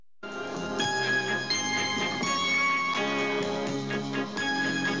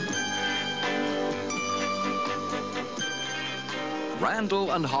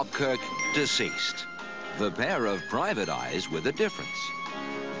Randall and Hopkirk, deceased. The pair of private eyes with a difference.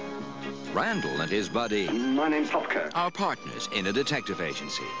 Randall and his buddy... My name's Hopkirk. ...are partners in a detective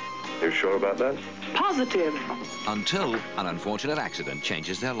agency. You sure about that? Positive. Until an unfortunate accident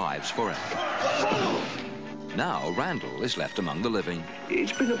changes their lives forever. Now Randall is left among the living.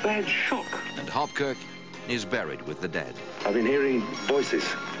 It's been a bad shock. And Hopkirk is buried with the dead. I've been hearing voices.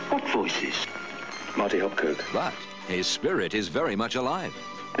 What voices? Marty Hopkirk. But his spirit is very much alive.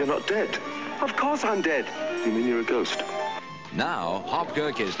 You're not dead. Of course I'm dead. You mean you're a ghost? Now,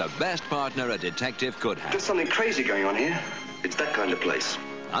 Hopkirk is the best partner a detective could have. There's something crazy going on here. It's that kind of place.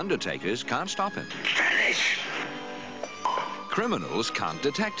 Undertakers can't stop him. Vanish! Criminals can't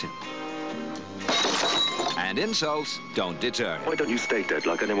detect him. And insults don't deter him. Why don't you stay dead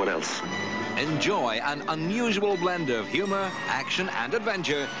like anyone else? Enjoy an unusual blend of humor, action, and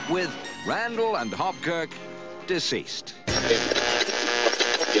adventure with Randall and Hopkirk, Deceased.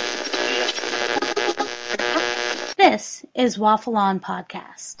 This is Waffle On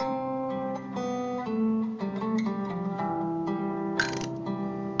Podcast.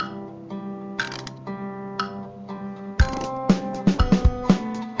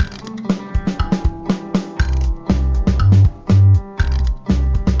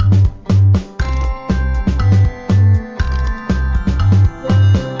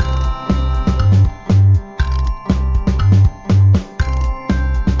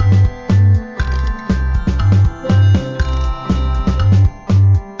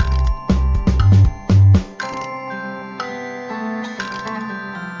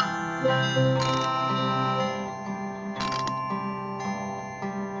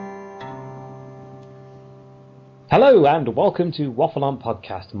 Hello and welcome to Waffle On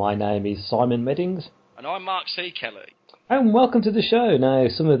Podcast. My name is Simon Meddings. And I'm Mark C. Kelly. And welcome to the show. Now,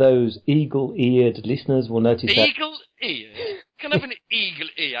 some of those eagle-eared listeners will notice that... Eagle-eared? Can I have an eagle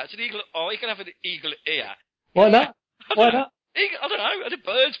ear? It's an eagle eye. Can I have an eagle ear? Why not? Why not? I don't know. Are the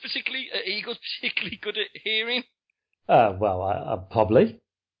birds eagles particularly good at hearing? Well, probably.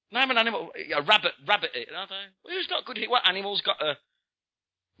 Name an animal. A rabbit ear. I don't know. Who's got good ear? What animal's got a...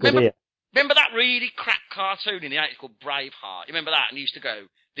 Good ear. Remember that really crap cartoon in the 80s called Braveheart? You remember that? And he used to go,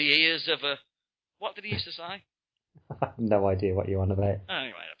 the ears of a... What did he used to say? I have no idea what you're on about.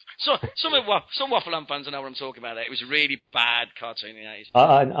 Anyway, so some Waffle On fans will know what I'm talking about. It was a really bad cartoon in the 80s.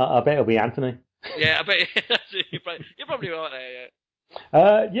 I bet it'll be Anthony. Yeah, I bet you're probably right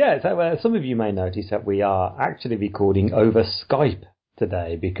there, yeah. So some of you may notice that we are actually recording over Skype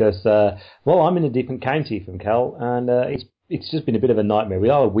today because, I'm in a different county from Kel, and it's just been a bit of a nightmare. We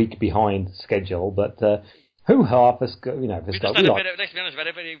are a week behind schedule, but hoo-ha for Skype. Let's be honest,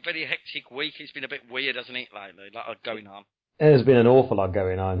 very hectic week. It's been a bit weird, hasn't it, lately? A lot going on. There's been an awful lot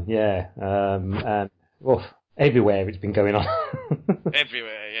going on, yeah. And everywhere it's been going on.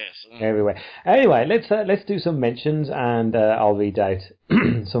 Everywhere, yes. Everywhere. Anyway, let's do some mentions, and I'll read out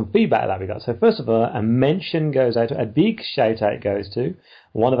some feedback that we got. So first of all, a mention goes out, a big shout out goes to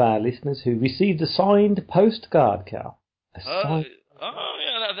one of our listeners who received a signed postcard, Cal. Yeah,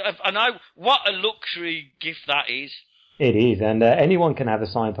 I know. What a luxury gift that is. It is, and anyone can have a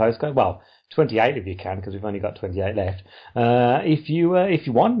signed postcard. Well, 28 of you can, because we've only got 28 left. If you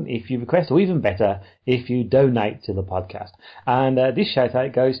want, if you request, or even better, if you donate to the podcast. And this shout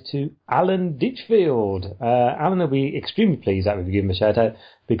out goes to Alan Ditchfield. Alan will be extremely pleased that we've given him a shout out,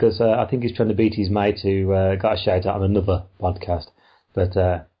 because I think he's trying to beat his mate who got a shout out on another podcast. But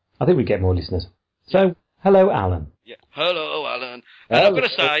I think we get more listeners. So, hello, Alan. Yeah. Hello, Alan. And I've got to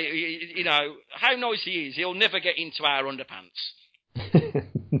say, how nice he is. He'll never get into our underpants.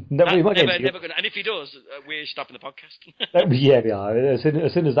 Never gonna. And if he does, we're stopping the podcast. Yeah, we are. As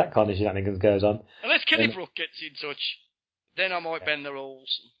soon as that kind of shenanigans goes on. Unless Kelly Brook gets in touch, then I might bend the rules.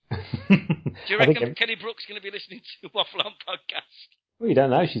 Do you reckon Kelly Brook's going to be listening to Waffle On Podcast? Well, you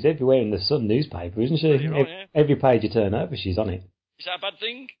don't know. She's everywhere in the Sun newspaper, isn't she? Right, yeah. Every page you turn over, she's on it. Is that a bad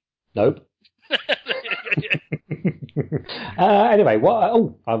thing? Nope. Anyway,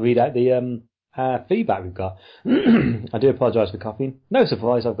 I'll read out the feedback we've got. I do apologise for coughing. No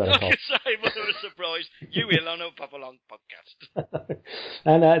surprise, I've got a cough. What a surprise. You will on a Papa Long podcast.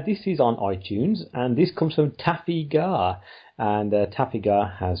 And this is on iTunes, and this comes from Taffy Gar. And Taffy Gar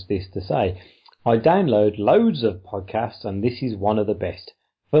has this to say. I download loads of podcasts, and this is one of the best.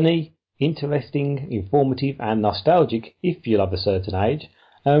 Funny, interesting, informative, and nostalgic if you're of a certain age.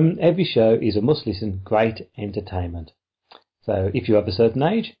 Every show is a must-listen, great entertainment. So, if you have a certain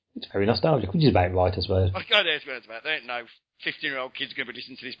age, it's very nostalgic, which is about right, I suppose. I go there to be about. They don't know 15-year-old kids are going to be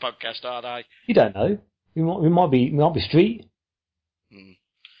listening to this podcast, are they? You don't know. We might be street.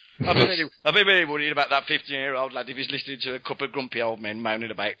 I've been really worried about that 15-year-old lad if he's listening to a couple of grumpy old men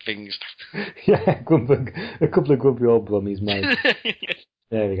moaning about things. Yeah, a couple of grumpy old brummies, mate.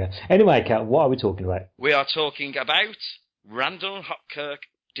 There we go. Anyway, Kat, what are we talking about? We are talking about Randall Hopkirk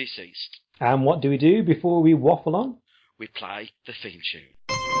deceased. And what do we do before we waffle on? We play the theme tune.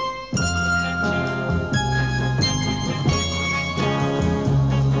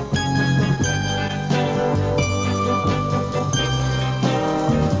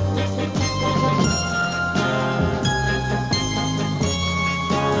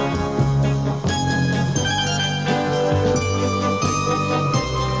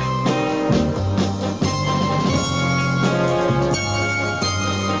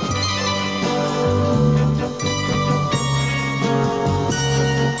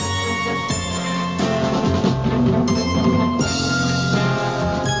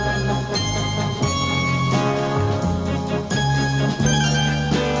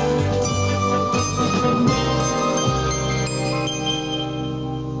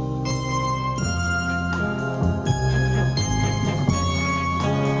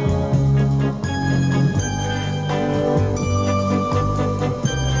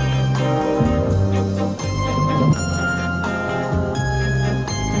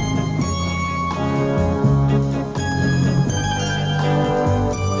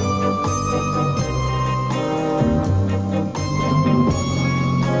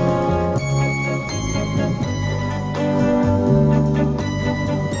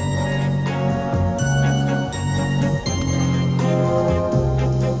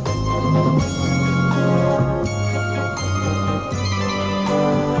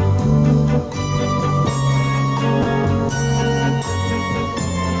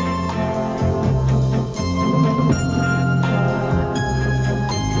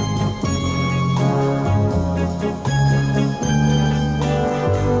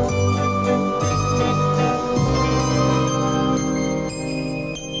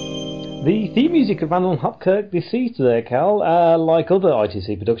 The theme music of Randall Hopkirk deceased there, Cal, like other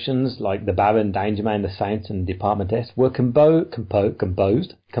ITC productions, like The Baron, Danger Man, The Saint, and Department S, were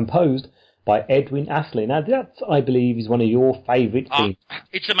composed by Edwin Astley. Now, that, I believe, is one of your favourite themes.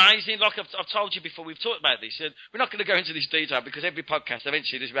 It's amazing. Like I've told you before, we've talked about this. We're not going to go into this detail because every podcast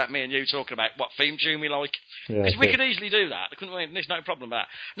eventually is about me and you talking about what theme tune we like. Because we could easily do that. There's no problem with that.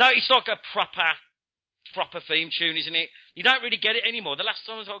 No, it's like a proper theme tune, isn't it? You don't really get it anymore. The last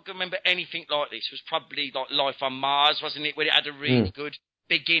time I can remember anything like this was probably like Life on Mars, wasn't it? Where it had a really good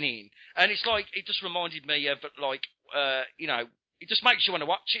beginning. And it's like, it just reminded me of, like, it just makes you want to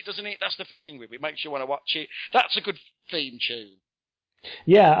watch it, doesn't it? That's the thing with it. It makes you want to watch it. That's a good theme tune.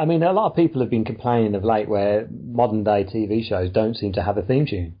 Yeah, I mean, a lot of people have been complaining of late where modern day TV shows don't seem to have a theme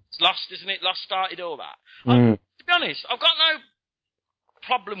tune. It's Lost, isn't it? Lost started all that. To be honest, I've got no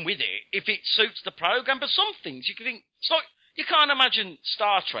problem with it if it suits the programme, but some things you can think, it's like, you can't imagine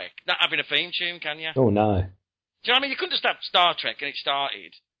Star Trek not having a theme tune, can you? Oh, no. Do you know what I mean? You couldn't just have Star Trek and it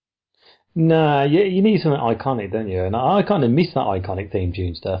started. No, you need something iconic, don't you? And I kind of miss that iconic theme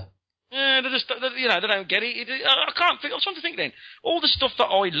tune stuff. Yeah, they don't get it. I can't think. I was trying to think then. All the stuff that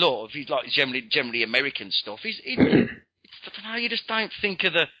I love is like generally American stuff. I don't know. You just don't think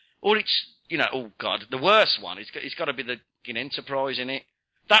of the, or it's, oh God, the worst one. It's got to be the Enterprise in it.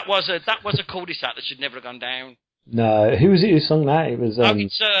 That was a cul-de-sac that should never have gone down. No, who was it who sung that? It was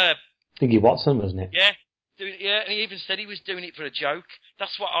it's Thingy Watson, wasn't it? Yeah. Yeah, and he even said he was doing it for a joke.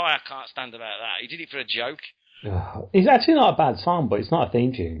 That's what I can't stand about that. He did it for a joke. It's actually not a bad song, but it's not a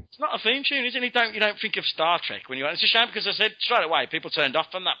theme tune. It's not a theme tune, isn't it? You don't think of Star Trek when you... It's a shame because I said straight away people turned off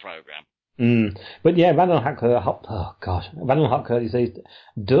from that programme. But yeah, Randall Hopkirk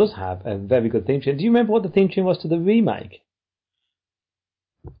does have a very good theme tune. Do you remember what the theme tune was to the remake?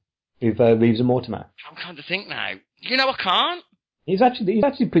 With Reeves and Mortimer. I'm trying to think now. I can't. He's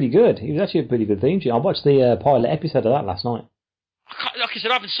actually pretty good. He was actually a pretty good theme tune. I watched the pilot episode of that last night. Like I said,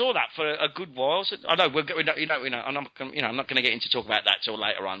 I haven't saw that for a good while. So I know I'm not going to get into talk about that till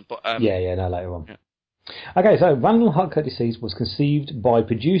later on. But later on. Yeah. Okay, so Randall Hopkirk Deceased was conceived by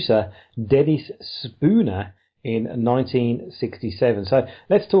producer Dennis Spooner in 1967. So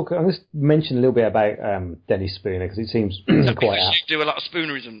let's talk. I'm just mention a little bit about Dennis Spooner because it seems quite apt. You do a lot of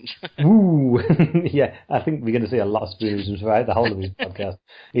Spoonerisms. Ooh, yeah. I think we're going to see a lot of Spoonerisms throughout the whole of this podcast.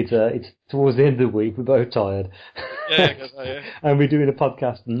 It's towards the end of the week. We're both tired. Yeah. And we're doing a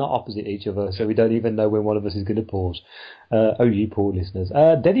podcast not opposite each other, so we don't even know when one of us is going to pause. Oh, you poor listeners.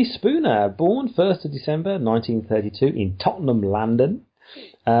 Dennis Spooner, born 1st of December 1932 in Tottenham, London.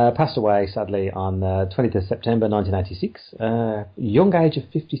 Passed away, sadly, on 20th of September 1986, young age of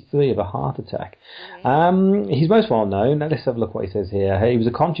 53 of a heart attack. He's most well known. Now let's have a look what he says here. He was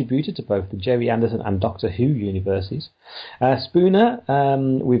a contributor to both the Gerry Anderson and Doctor Who universes. Spooner,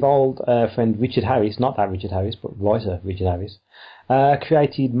 with old friend Richard Harris, not that Richard Harris, but writer Richard Harris,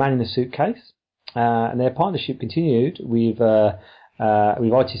 created Man in a Suitcase, and their partnership continued with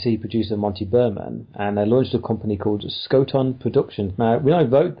ITC producer Monty Berman, and they launched a company called Scoton Productions. Now, when I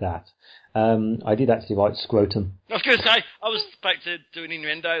wrote that, I did actually write Scrotum. I was going to say, I was about to do an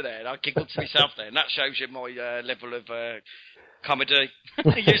innuendo there, and I giggled to myself there, and that shows you my level of comedy.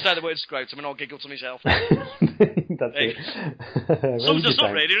 You say the word scrotum, and I'll giggle to myself. That's it. Sums us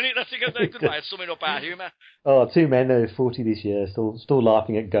up, really, isn't it? That's a good way of summing up our humour. Oh, two men who are 40 this year, still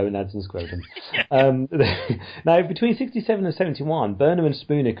laughing at gonads and scrotum. Now, between 67 and 71, Burnham and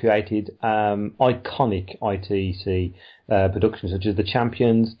Spooner created iconic ITC productions such as The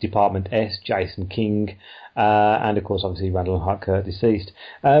Champions, Department S, Jason King, and of course, obviously, Randall Harker, deceased.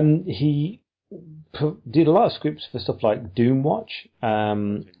 He did a lot of scripts for stuff like Doomwatch,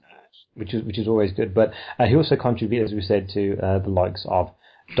 which is always good. But he also contributed, as we said, to the likes of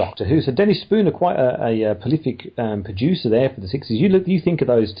Doctor Who. So Dennis Spooner, quite a prolific producer there for the 60s. You think of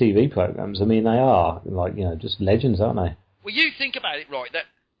those TV programs. I mean, they are just legends, aren't they? Well, you think about it, right? That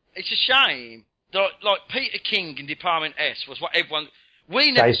it's a shame that like Peter King in Department S was what everyone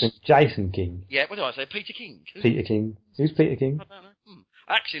Jason King. Yeah, what do I say? Peter King. Peter King. Who's Peter King? I don't know.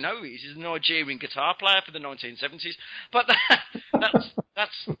 I actually know who he is. He's a Nigerian guitar player for the 1970s. But that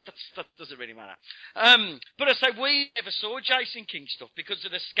doesn't really matter. But I say we never saw Jason King stuff because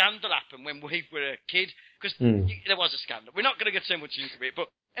of the scandal happened when we were a kid. Because there was a scandal. We're not going to get too much into it, but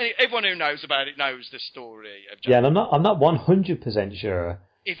everyone who knows about it knows the story of Jason. Yeah, and I'm not 100% sure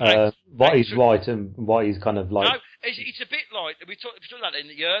what is right and what is kind of like. No, it's a bit like we talked about it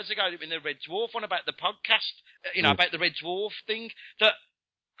years ago in the Red Dwarf one about the podcast, about the Red Dwarf thing that.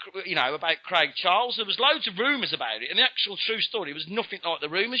 About Craig Charles. There was loads of rumours about it, and the actual true story was nothing like the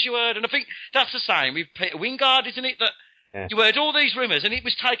rumours you heard. And I think that's the same with Peter Wingard, isn't it? That you heard all these rumours, and it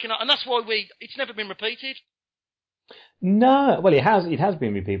was taken up, and that's why it's never been repeated. No, well, it has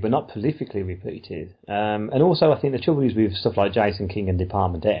been repeated, but not prolifically repeated. And also, I think the trouble is with stuff like Jason King and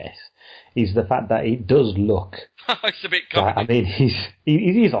Department S is the fact that it does look. It's a bit comedy. I mean,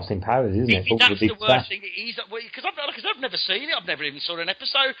 he's Austin Powers, isn't it? That's the worst thing. Because I've never seen it. I've never even saw an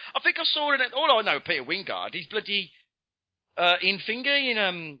episode. I think I saw it. All I know of Peter Wingard, he's bloody in Finger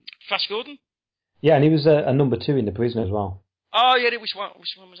in Flash Gordon. Yeah, and he was a number 2 in The Prisoner as well. Oh yeah, which one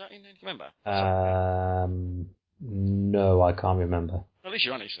was that in? Do you remember? No, I can't remember. At least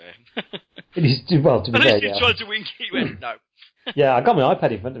you're honest there. It is, well, to be fair, At least you tried to wink. He went no. Yeah, I got my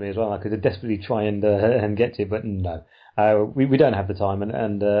iPad in front of me as well. I could desperately try and get to it, but no. We don't have the time,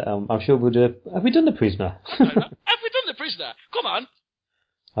 and I'm sure we'll do. Have we done The Prisoner? Have we done The Prisoner? Come on.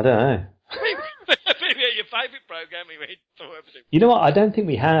 I don't know. Maybe your favourite programme we read. You know what? I don't think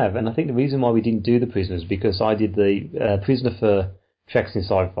we have, and I think the reason why we didn't do The Prisoner is because I did the Prisoner for Treks in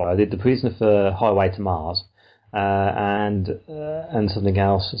Sci-Fi. I did The Prisoner for Highway to Mars, and something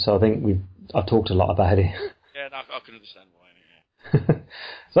else. So I think I've talked a lot about it. Yeah, no, I can understand why.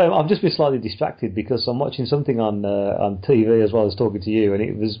 So I've just been slightly distracted because I'm watching something on TV as well as talking to you, and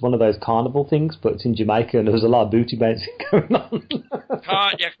it was one of those carnival things, but it's in Jamaica, and there was a lot of booty bouncing going on.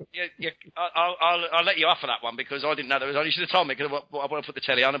 I'll let you off for that one because I didn't know there was. You should have told me because I want to put the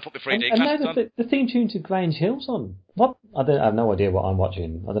telly on and put the 3D glasses on. The theme tune to Grange Hill's on. What? I have no idea what I'm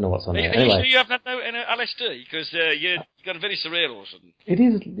watching. I don't know what's on there. Are you sure you haven't had no LSD? Because you've got a very surreal or something. It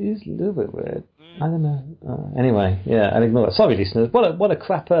is a little bit weird. I don't know. Anyway, yeah, and ignore that. Sorry, listeners. What a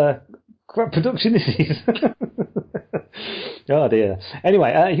crap production this is. Oh dear.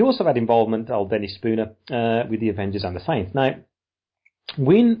 Anyway, he also had involvement, old Dennis Spooner, with the Avengers and the Saints. Now,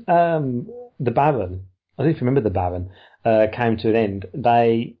 when the Baron, I don't know if you remember the Baron, came to an end,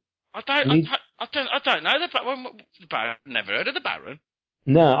 they. I don't know the Baron. Never heard of the Baron.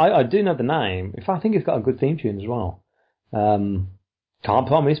 No, I do know the name. In fact, I think it's got a good theme tune as well. Can't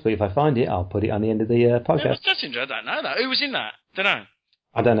promise, but if I find it, I'll put it on the end of the podcast. Yeah, that's interesting. I don't know that. Who was in that? Don't know.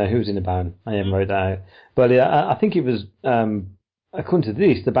 I don't know who was in the band. I haven't wrote that out. But I think it was, according to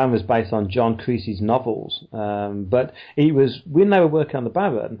this, the band was based on John Creasy's novels. But it was when they were working on the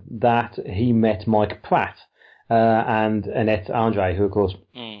Baron that he met Mike Pratt and Annette Andre, who, of course,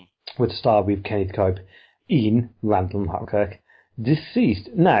 would star with Kenneth Cope in Randall Hopkirk, deceased.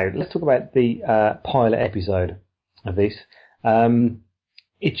 Now, let's talk about the pilot episode of this.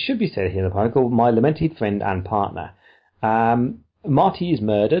 It should be said here in the pilot called My Lamented Friend and Partner. Marty is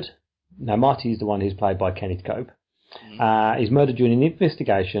murdered. Now, Marty is the one who's played by Kenneth Cope. He's murdered during an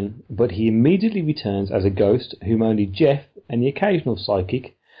investigation, but he immediately returns as a ghost whom only Jeff and the occasional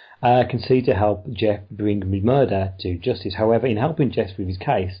psychic can see to help Jeff bring the murder to justice. However, in helping Jeff with his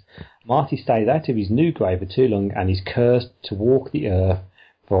case, Marty stays out of his new grave for too long and is cursed to walk the earth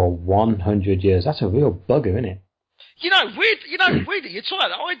for 100 years. That's a real bugger, isn't it? Weirdly, it's all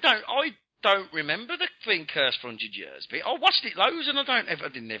that. I don't remember the thing cursed for 100 years, but I watched it loads and I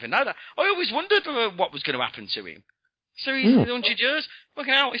didn't ever know that. I always wondered what was going to happen to him. So he's 100 years.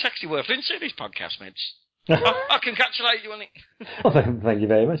 Fucking hell, it's actually worth listening to this podcast, mates. I congratulate you on it. Well, thank you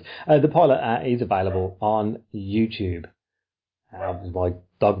very much. The pilot is available on YouTube. My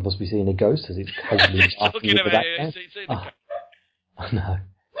dog must be seeing a ghost as it's casually talking about it. No,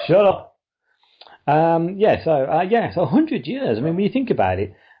 shut up. So 100 years. I mean, when you think about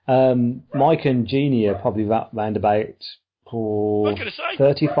it, Mike and Jeannie are probably around about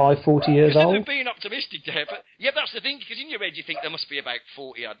 35, 40 years old. They're being optimistic there, but yeah, that's the thing, because in your head you think they must be about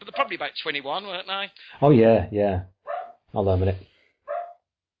 40 odd, but they're probably about 21, weren't they? Oh, yeah. Hold on a minute.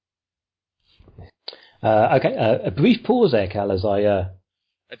 Okay, a brief pause there, Cal, as I...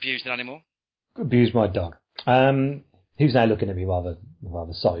 abused an animal? Abused my dog. Who's now looking at me rather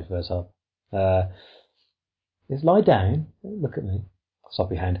sorry for herself. Just lie down. Look at me.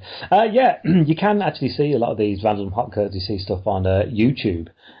 Soppy hand. You can actually see a lot of these Randall & Hopkirk DC stuff on YouTube,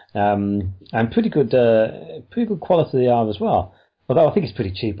 and pretty good quality they are as well. Although I think it's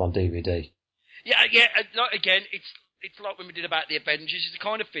pretty cheap on DVD. Yeah. Again, it's like when we did about the Avengers. It's the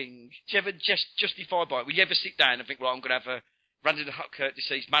kind of thing. Do you ever just justify by it? Will you ever sit down and think, well, I'm going to have a Randall & Hopkirk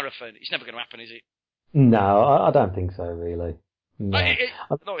deceased marathon? It's never going to happen, is it? No, I don't think so, really. No. Like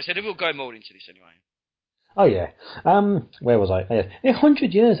I said, we'll go more into this anyway. Oh, yeah. Where was I? Yeah.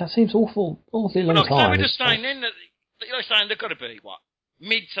 100 years, that seems awfully long time. So we're just saying then that you're saying they've got to be, what,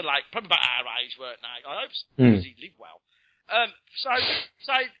 mid to late, probably about our age, weren't they? I hope so, because he'd live well. So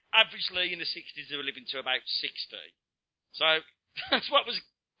averagely in the 60s they were living to about 60. So that's what was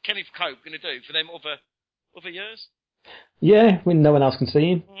Kenneth Cope going to do for them other years? Yeah, when no one else can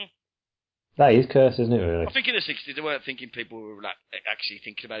see him. That is cursed, isn't it, really? I think in the 60s they weren't thinking people were actually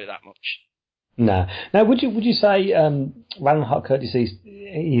thinking about it that much. No. Now, would you say Randall & Hopkirk Deceased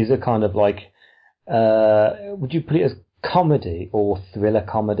is a kind of like, would you put it as comedy or thriller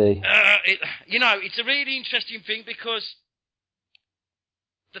comedy? It's a really interesting thing because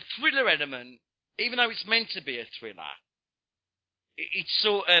the thriller element, even though it's meant to be a thriller,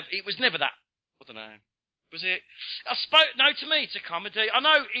 it was never that. I don't know. Was it? No, to me it's a comedy. I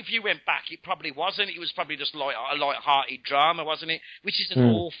know if you went back, it probably wasn't. It was probably just like a light-hearted drama, wasn't it? Which is an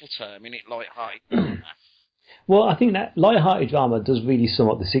awful term, isn't it? Light-hearted drama. Well, I think that light-hearted drama does really sum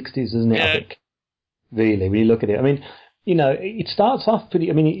up the 60s, doesn't it? Yeah. I think. Really, when you look at it. I mean, it starts off pretty...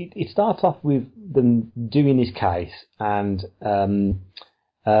 I mean, it starts off with them doing this case and...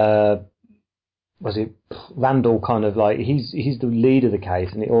 was it Randall kind of like he's the lead of the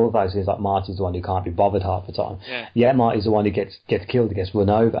case, and it all those things like Marty's the one who can't be bothered half the time. Yeah, Marty's the one who gets killed, gets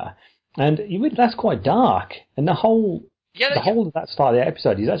run over, and that's quite dark. And the whole of that start of the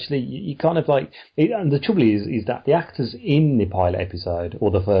episode is actually you kind of like. And the trouble is that the actors in the pilot episode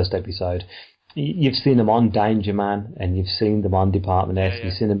or the first episode, you've seen them on Danger Man and you've seen them on Department S.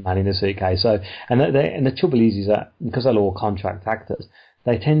 You've seen them Man in a Suitcase. So and the trouble is that because they're all contract actors,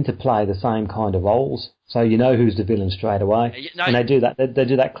 they tend to play the same kind of roles, so you know who's the villain straight away. And they do that. They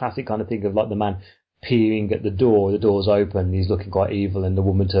do that classic kind of thing of like the man peering at the door's open, and he's looking quite evil, and the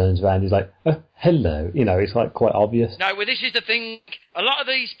woman turns around, he's like, oh, hello. It's like quite obvious. No, well, this is the thing. A lot of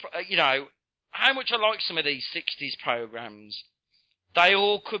these, how much I like some of these 60s programs, they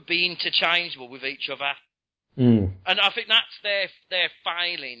all could be interchangeable with each other. And I think that's their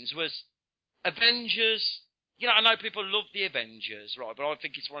failings was Avengers. I know people love the Avengers, right? But I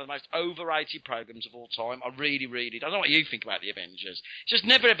think it's one of the most overrated programs of all time. I really, really don't know what you think about the Avengers. It just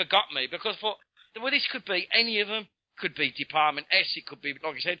never ever got me because I thought, well, this could be any of them. Could be Department S. It could be,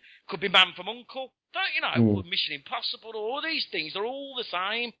 like I said, could be Man from U.N.C.L.E. Mission Impossible. All these things are all the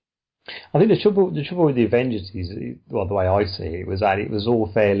same. I think the trouble with the Avengers is, well, the way I see it was that it was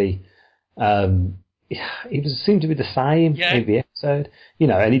all fairly. It seemed to be the same every episode,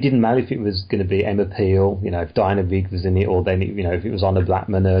 and it didn't matter if it was going to be Emma Peel, if Diana Rigg was in it, or then, if it was Honor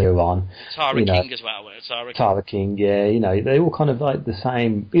Blackman earlier on. Tara King as well. Tara King, they all kind of like the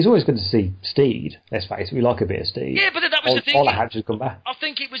same. It's always good to see Steed, let's face it, we like a bit of Steed. Yeah, but that was the thing. All the hatches come back. I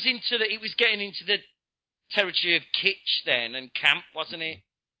think it was getting into the territory of kitsch then, and camp, wasn't it?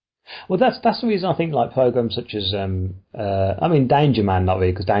 Well, that's the reason I think like programs such as Danger Man, not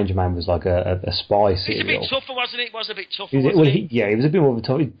really, because Danger Man was like a spy serial. It's a bit tougher, wasn't it? It was a bit tougher. He was a bit more of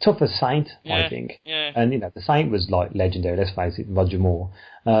a tougher Saint, yeah, I think. Yeah. And the Saint was like legendary. Let's face it, Roger Moore.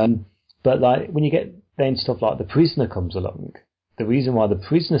 But like when you get then stuff like The Prisoner comes along, the reason why The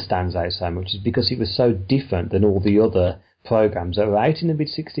Prisoner stands out so much is because it was so different than all the other programs that were out in the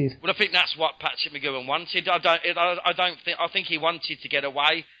mid-60s. Well, I think that's what Patrick McGoohan wanted. I think he wanted to get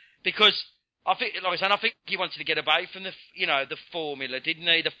away because I think he wanted to get away from the formula, didn't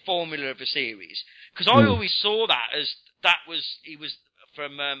he? The formula of the series. Because I always saw that as he was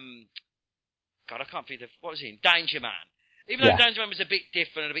from God, I can't think of what was he in Danger Man. Even though Danger Man was a bit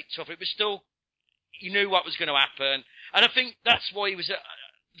different and a bit tougher, it was still you knew what was going to happen, and I think that's why he was.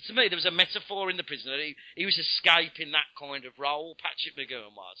 To me, there was a metaphor in The Prisoner. He was escaping that kind of role. Patrick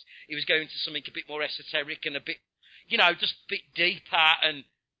McGoohan was. He was going to something a bit more esoteric and a bit, just a bit deeper, and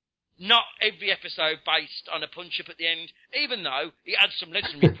not every episode based on a punch-up at the end, even though he had some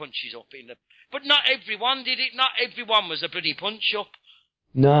legendary punches up in the... But not everyone did it. Not everyone was a bloody punch-up.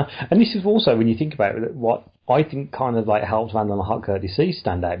 No, and this is also, when you think about it, what I think kind of like helped Randall and Hopkirk DC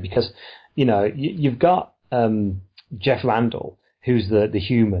stand out, because, you've got Jeff Randall, who's the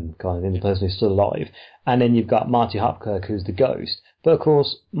human kind of thing, the person who's still alive, and then you've got Marty Hopkirk, who's the ghost. But of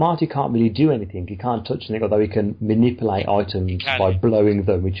course, Marty can't really do anything. He can't touch anything, although he can manipulate items by blowing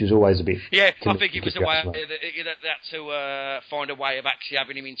them, which is always a bit... Yeah, I think it was a way to find a way of actually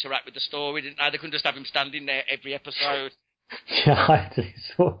having him interact with the story, didn't they? They couldn't just have him standing there every episode. Yeah, I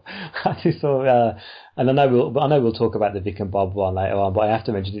just saw, and I know we'll talk about the Vic and Bob one later on, but I have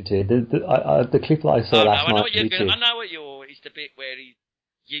to mention it too. The clip that I saw last night. I know what you're. It's the bit where he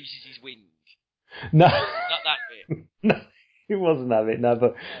uses his wind. No, not that bit. No, it wasn't that bit. No,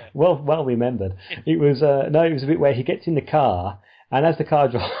 but well remembered. It was it was a bit where he gets in the car, and as the car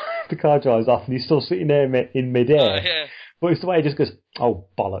drives off, and he's still sitting there in midair. Oh, yeah. But it's the way he just goes, "Oh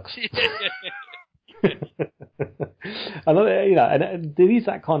bollocks." And there is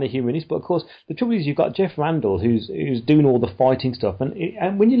that kind of humoriness, but of course the trouble is you've got Jeff Randall who's doing all the fighting stuff,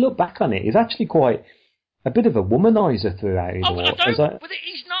 and when you look back on it, he's actually quite a bit of a womanizer throughout it all. But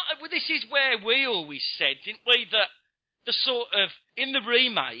he's not. Well, this is where we always said, didn't we, that the sort of in the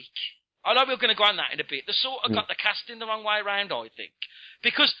remake. I know we're going to go on that in a bit. They sort of got the casting the wrong way around, I think,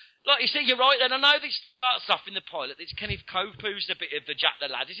 because. Like you said, you're right then. I know this starts off in the pilot. It's Kenneth Cope who's a bit of the Jack the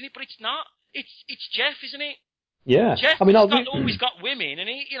Lad, isn't it? But it's not. It's Jeff, isn't it? Yeah. Jeff always got women, and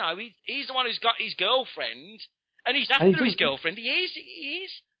he's the one who's got his girlfriend, and he's after his girlfriend. He is.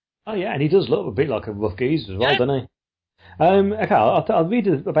 Oh yeah, and he does look a bit like a rough geezer as well, doesn't he? Okay, I'll read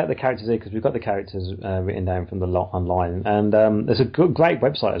about the characters here because we've got the characters written down from the lot online, and there's a great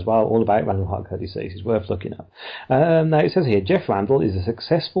website as well, all about Randall Hopkirk DC. It's worth looking at. Now it says here, Jeff Randall is a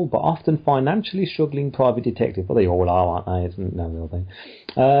successful but often financially struggling private detective. Well, they all are, aren't they? It's no real thing.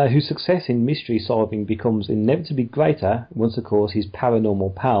 Whose success in mystery solving becomes inevitably greater once, of course, his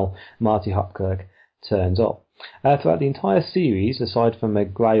paranormal pal Marty Hopkirk turns up. Throughout the entire series, aside from a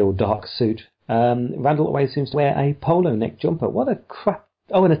grey or dark suit, Randall always seems to wear a polo neck jumper. What a crap!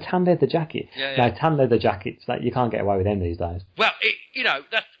 Oh, and a tan leather jacket. Yeah. No, tan leather jackets. You can't get away with them these days. Well,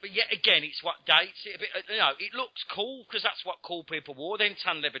 but yet again, it's what dates it a bit. It looks cool because that's what cool people wore. Then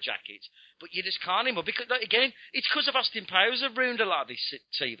tan leather jackets, but you just can't anymore because again, it's because of Austin Powers have ruined a lot of this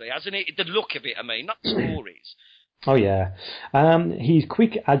TV, hasn't it? The look of it, I mean, not stories. Oh, yeah. He's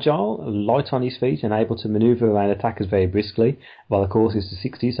quick, agile, light on his feet, and able to manoeuvre around attackers very briskly. Well, of course, it's the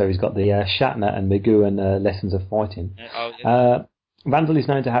 60s, so he's got the Shatner and McGoohan lessons of fighting. Randall is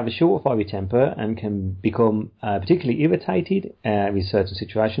known to have a short, fiery temper and can become particularly irritated with certain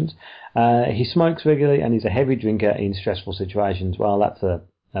situations. He smokes regularly and is a heavy drinker in stressful situations. Well, that's a...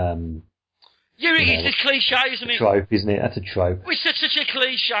 it's a cliche, isn't it? Trope, isn't it? That's a trope. It's such a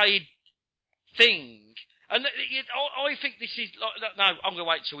cliched thing. And I think this is... No, I'm going to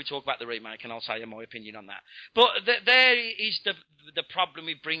wait until we talk about the remake and I'll say my opinion on that. But there is the problem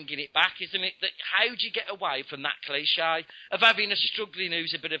with bringing it back, isn't it? That how do you get away from that cliche of having a struggling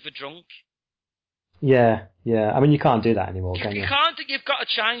who's a bit of a drunk? Yeah. I mean, you can't do that anymore, can you? You can't. You've got to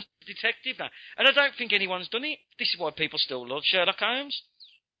change the detective now. And I don't think anyone's done it. This is why people still love Sherlock Holmes.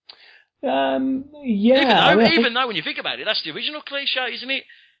 Yeah. Even though when you think about it, that's the original cliche, isn't it?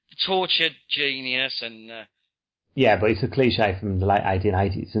 Tortured genius and... Yeah, but it's a cliche from the late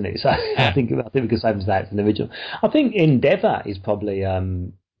 1880s, isn't it? So I think we can say that from the original. I think Endeavour is probably,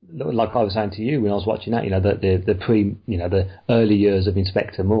 like I was saying to you when I was watching that, the early years of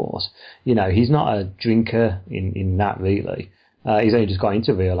Inspector Morse. He's not a drinker in that really. He's only just got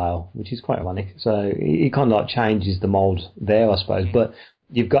into real ale, which is quite ironic. So he kind of like changes the mould there, I suppose. But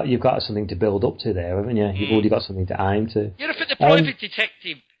you've got something to build up to there, haven't you? You've already got something to aim to. Yeah, I think the private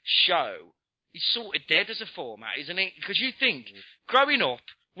detective show is sort of dead as a format, isn't it? Because you think, growing up,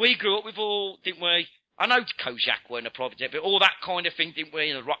 we grew up with all, didn't we? I know Kojak weren't a private detective, but all that kind of thing, didn't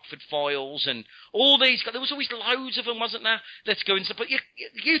we? The Rockford Files and all these. There was always loads of them, wasn't there? Let's go into. But you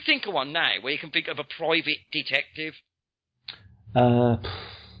think of one now where you can think of a private detective.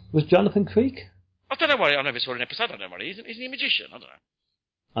 Was Jonathan Creek? I don't know why. I never saw an episode. I don't know what he is. Is he a magician? I don't know.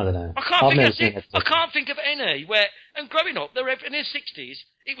 I don't know. I can't think of any where. And growing up, in the 60s,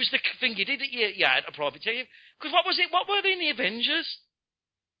 it was the thing you did that you had a private detective. Because what was it? What were they in the Avengers?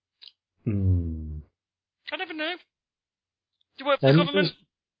 I never know. Do you work for the government?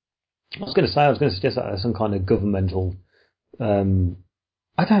 I was going to suggest that there's some kind of governmental. I don't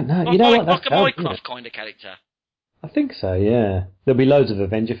know. Like, you know like, what? Like a Mycroft kind of character. I think so. Yeah, there'll be loads of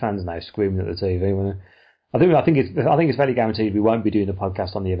Avenger fans now screaming at the TV. Won't there? I think it's fairly guaranteed we won't be doing a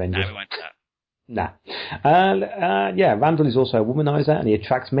podcast on the Avengers. No, we won't do that. Nah. Yeah, Randall is also a womanizer, and he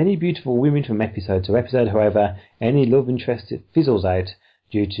attracts many beautiful women from episode to episode. However, any love interest fizzles out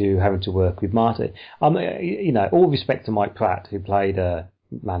due to having to work with Marty. All respect to Mike Pratt, who played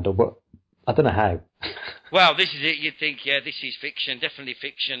Randall, but I don't know how. Well, this is it. You'd think, this is fiction, definitely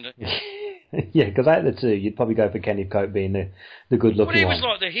fiction. Yeah, because out of the two, you'd probably go for Kenneth Cope being the good-looking one. Well, he was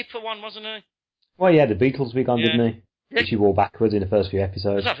like the hipper one, wasn't he? Well, he had the Beatles wig on, didn't he? Yeah. Which he wore backwards in the first few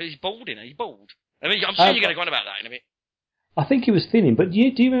episodes. He's bald, isn't he? He's bald. I mean, I'm sure you're going to go on about that in a bit. I think he was thinning, but do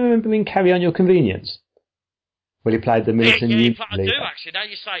you remember in Carry On Your Convenience? Well, he played the militant I do, actually. Now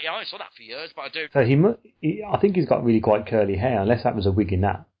you say, I saw that for years, but I do. So I think he's got really quite curly hair, unless that was a wig in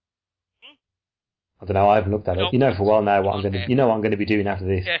that. I don't know, I haven't looked at it. You know for a while now what I'm going to be doing after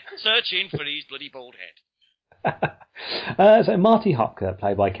this. Yeah, searching for his bloody bald head. So Marty Hopker,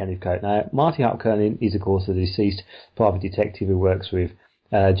 played by Kenneth Cope. Now, Marty Hopker is, of course, the deceased private detective who works with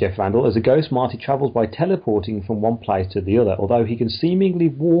Jeff Randall. As a ghost, Marty travels by teleporting from one place to the other, although he can seemingly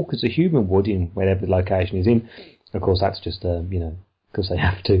walk as a human would in whatever the location he's in. Of course, that's just, because they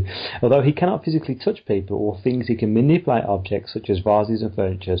have to. Although he cannot physically touch people or things, he can manipulate objects such as vases and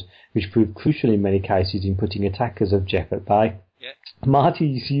furniture, which prove crucial in many cases in putting attackers of Jeff at bay. Yeah.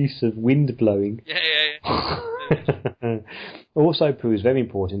 Marty's use of wind blowing also proves very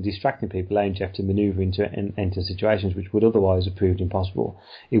important, distracting people, allowing Jeff to manoeuvre into and enter situations which would otherwise have proved impossible.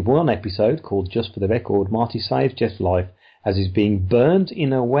 In one episode, called Just for the Record, Marty saves Jeff's life as he's being burned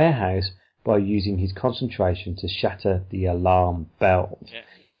in a warehouse by using his concentration to shatter the alarm bells. Yeah.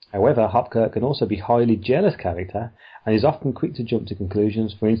 However, Hopkirk can also be a highly jealous character and is often quick to jump to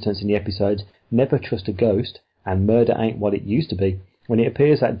conclusions. For instance, in the episodes Never Trust a Ghost and Murder Ain't What It Used to Be, when it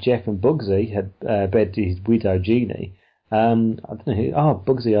appears that Jeff and Bugsy had bred his widow Jeannie. I don't know who.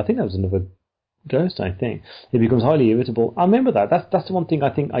 Bugsy, I think that was another ghost, I think. He becomes highly irritable. I remember that. That's the one thing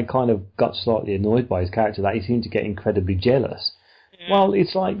I think I kind of got slightly annoyed by his character, that he seemed to get incredibly jealous. Yeah. Well,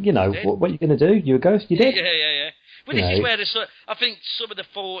 it's like, what are you going to do? You're a ghost, you're dead. Yeah. Well, this is where I think some of the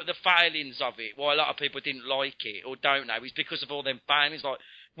failings of it, why a lot of people didn't like it or don't know, is because of all them failings. Like,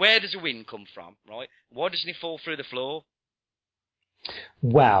 where does the wind come from, right? Why doesn't it fall through the floor?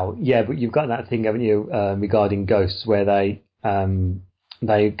 Wow, yeah, but you've got that thing, haven't you, regarding ghosts, where they can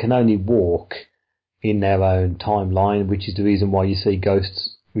only walk in their own timeline, which is the reason why you see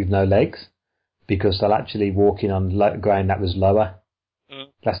ghosts with no legs, because they're actually walking on ground that was lower.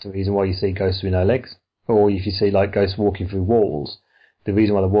 That's the reason why you see ghosts with no legs. Or if you see like ghosts walking through walls, the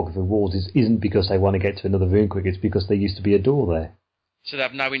reason why they're walking through walls isn't because they want to get to another room quick, it's because there used to be a door there. So they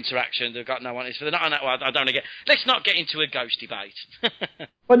have no interaction, they've got no one. So they're not. I don't want to get. Let's not get into a ghost debate.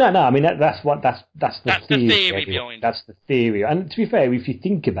 Well, no. I mean, that's the theory behind it. That's the theory. And to be fair, if you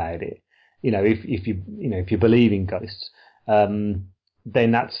think about it, if you believe in ghosts,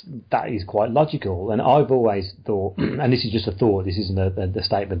 then that is quite logical. And I've always thought, and this is just a thought, this isn't a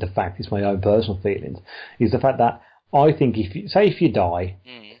statement of fact, it's my own personal feelings, is the fact that I think if you die,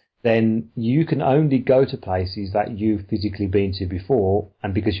 then you can only go to places that you've physically been to before,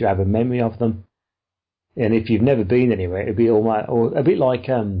 and because you have a memory of them. And if you've never been anywhere, it'd be or a bit like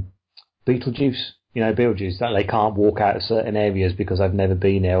Beetlejuice. Beetlejuice, that they can't walk out of certain areas because they've never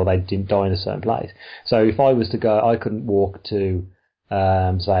been there or they didn't die in a certain place. So if I was to go, I couldn't walk to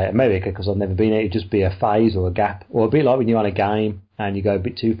say America because I've never been there. It'd just be a phase or a gap, or a bit like when you're on a game and you go a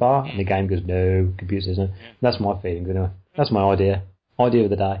bit too far and the game goes, no, computer says no. That's my feelings anyway. That's my idea of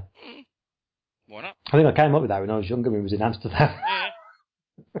the day. Why not? I think I came up with that when I was younger. When I was in Amsterdam. I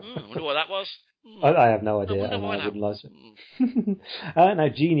wonder what that was. I have no idea. I wouldn't like it. Now,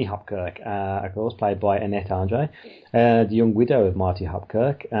 Jeannie Hopkirk, of course, played by Annette Andre, the young widow of Marty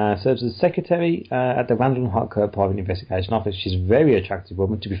Hopkirk, serves as secretary at the Randall and Hopkirk Private Investigation Office. She's a very attractive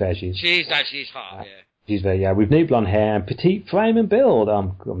woman, to be fair. She's hot, yeah. She's very, with neat blonde hair and petite frame and build.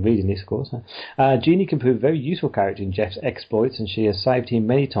 I'm reading this, of course. Jeannie can prove a very useful character in Jeff's exploits, and she has saved him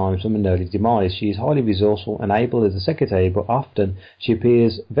many times from an early demise. She is highly resourceful and able as a secretary, but often she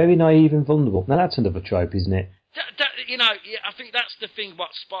appears very naive and vulnerable. Now, that's another trope, isn't it? I think that's the thing.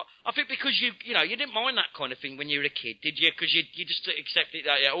 I think because you didn't mind that kind of thing when you were a kid, did you? Because you just accepted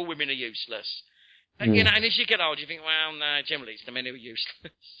that all women are useless. And as you get older, you think, well, no, generally it's the men who are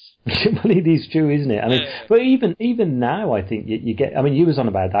useless. Well, it is true, isn't it? I mean, but even now, I think you get. I mean, you was on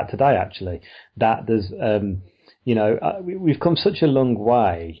about that today, actually. That there's, we've come such a long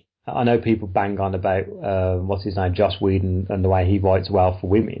way. I know people bang on about what's his name, Joss Whedon, and the way he writes well for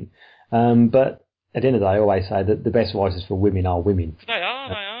women. But at the end of the day, I always say that the best writers for women are women. They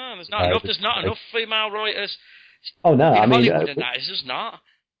are. There's not enough female writers. Oh no, I mean, Hollywood and that is just not.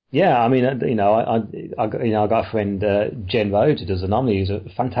 Yeah, I mean, I got a friend, Jen Rhodes, who does Anomaly, who's a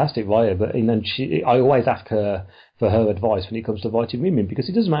fantastic writer, but I always ask her for her advice when it comes to writing women, because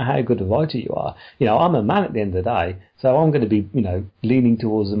it doesn't matter how good a writer you are. I'm a man at the end of the day, so I'm going to be, leaning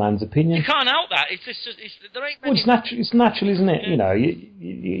towards the man's opinion. You can't help that. There ain't many... Well, it's natural, isn't it? Yeah.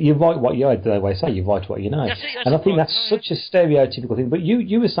 You write what you know, the way I say, you write what you know. And I think that's such a stereotypical thing. But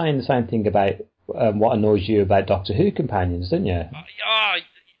you were saying the same thing about what annoys you about Doctor Who companions, didn't you?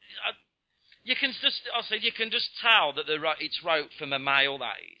 You can just tell that it's wrote from a male,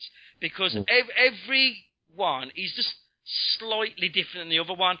 that is, because every one is just slightly different than the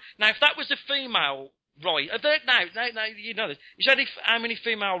other one. Now, if that was a female writer, no, you know this. How many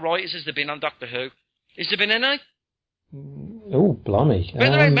female writers has there been on Doctor Who? Has there been any? Oh, blimey!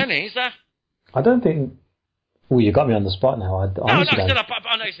 But there ain't many, is there? I don't think. Well, you got me on the spot now. I know it's a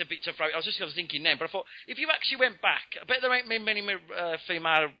bit tough. I was thinking then, but I thought if you actually went back, I bet there ain't many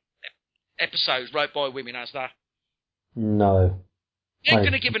female episodes wrote by women, as there? No. You ain't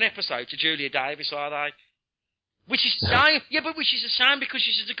going to give an episode to Julia Davis, are they? Which is shame. Yeah, but which is a shame because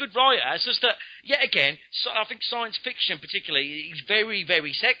she's a good writer. It's just that, yet again, I think science fiction particularly is very,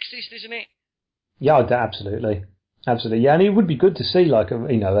 very sexist, isn't it? Yeah, absolutely. Absolutely. Yeah, and it would be good to see like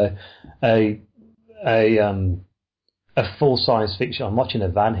a full science fiction. I'm watching a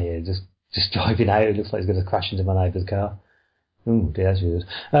van here, just driving out. It looks like it's going to crash into my neighbour's car. Oh dear, that's weird.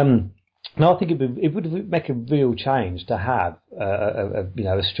 No, I think it would make a real change to have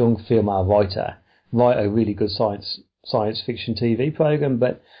a strong female writer write a really good science fiction TV program.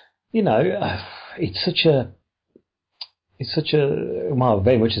 But it's such a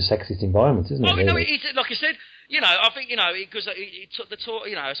very much a sexist environment, isn't it? No, it's like I said. I think because it took the talk,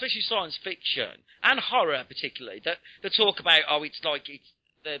 especially science fiction and horror particularly. That the talk about it's like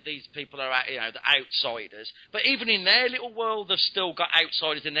these people are the outsiders, but even in their little world, they've still got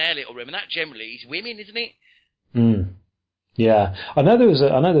outsiders in their little room, and that generally is women, isn't it? Yeah, I know there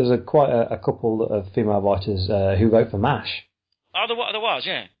was quite a couple of female writers who wrote for MASH. Oh, there was,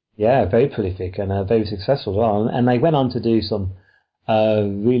 yeah. Yeah, very prolific and very successful as well, and they went on to do some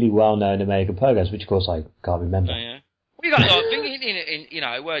really well-known American programs, which of course I can't remember. Oh, yeah. We got a lot of things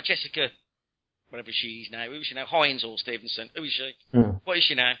in Jessica. Whatever she is now. Who is she now? Hines or Stevenson? Who is she? What is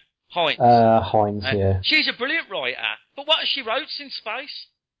she now? Hines. Hines, yeah. She's a brilliant writer. But what has she wrote since space?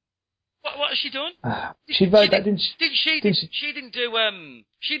 What has she done? She wrote that, didn't she? She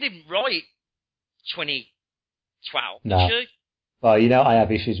didn't write 2012, no. Did she? Well, I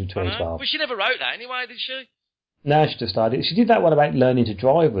have issues with 2012. But she never wrote that anyway, did she? No, she just started. She did that one about learning to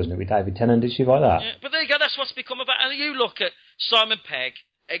drive, wasn't it, with David Tennant? Did she write that? Yeah, but there you go. That's what's become about. And you look at Simon Pegg,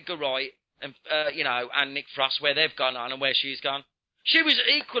 Edgar Wright, and and Nick Frost, where they've gone on and where she's gone. She was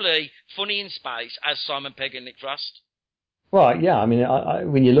equally funny in space as Simon Pegg and Nick Frost. Right, yeah. I mean,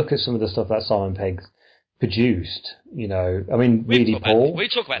 when you look at some of the stuff that Simon Pegg produced, really Paul. We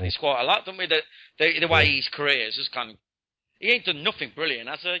talk about this quite a lot, don't we? The way his career is just kind of... He ain't done nothing brilliant,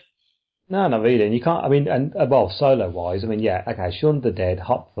 has he? No, not really. And you can't... solo-wise, Shaun of the Dead,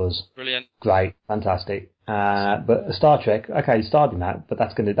 Hot Fuzz. Brilliant. Great, fantastic. But Star Trek, he starred in that, but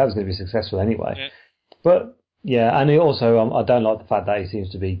that was going to be successful anyway. Yeah. But yeah, and also I don't like the fact that he seems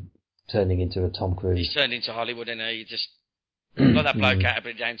to be turning into a Tom Cruise. He's turned into Hollywood, and he just like that bloke out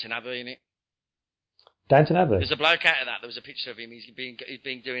of Downton Abbey, innit? Downton Abbey. There's a bloke out of that. There was a picture of him. He's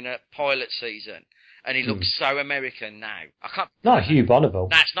been doing a pilot season, and he looks so American now. I can't. Not Hugh Bonneville.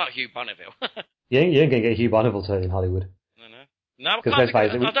 That's not Hugh Bonneville. You ain't going to get Hugh Bonneville turning Hollywood. No, I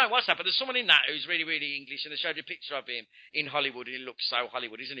don't watch that, but there's someone in that who's really, really English, and they showed a picture of him in Hollywood, and he looks so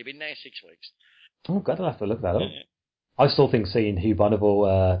Hollywood. He's only been there 6 weeks. Oh, God, I'll have to look that up. Yeah. I still think seeing Hugh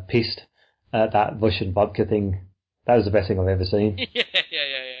Bonneville pissed at that Russian vodka thing, that was the best thing I've ever seen. Yeah.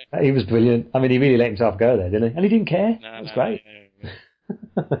 He was brilliant. I mean, he really let himself go there, didn't he? And he didn't care. It was great.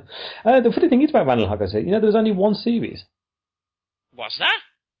 The funny thing is about Randall Huggins, there was only one series. What's that?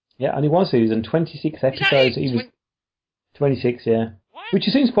 Yeah, only one series and 26 episodes. He was 26, yeah. What? Which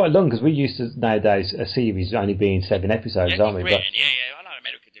seems quite long because we used to nowadays a series only being 7 episodes, aren't we? Yeah. I know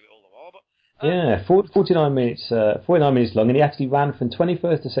America do it all the while, but 49 minutes long, and he actually ran from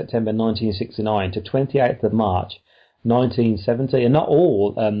 21st of September 1969 to 28th of March 1970, and not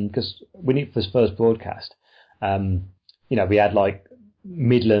all because when it was first broadcast, we had like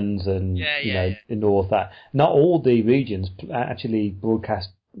Midlands and the North. That not all the regions actually broadcast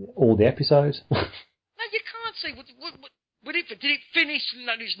all the episodes. No, you can't say. Did it finish in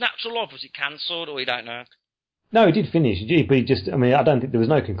its natural life? Was it cancelled, or you don't know? No, it did finish, but I don't think there was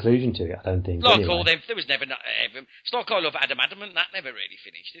no conclusion to it. I don't think. Like anyway. all them, there was never. It's like I Love Adam Adamant. That never really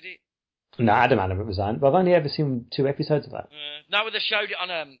finished, did it? No, Adam Adamant was on, but I've only ever seen 2 episodes of that. No, they showed it on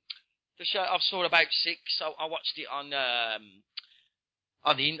the show. I've saw about 6. I watched it on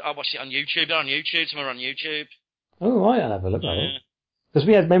I watched it on YouTube. They're on YouTube. Some are on YouTube. Oh right, I'll have a look at it. Because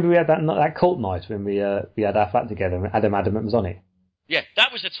we had that cult night when we had our flat together and Adam Adamant was on it. Yeah,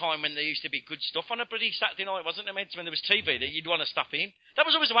 that was the time when there used to be good stuff on a bloody Saturday night, wasn't there, when there was TV that you'd want to stop in. That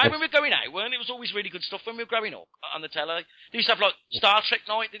was always the way when we were going out, weren't it? It was always really good stuff when we were growing up on the telly. They used to have like Star Trek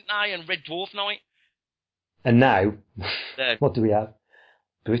night, didn't they, and Red Dwarf night. And now, what do we have?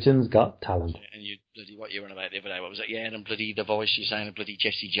 Britain's Got Talent. And you bloody what you were on about the other day? What was it? Yeah, and bloody The Voice. You're saying, bloody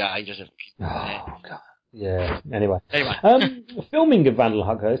Jessie J. Oh God. Yeah. Anyway. Filming of Randall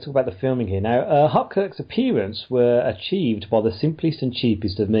Hopkirk. Let's talk about the filming here now. Hopkirk's appearance were achieved by the simplest and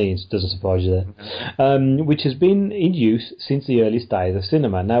cheapest of means. Doesn't surprise you there. Which has been in use since the earliest days of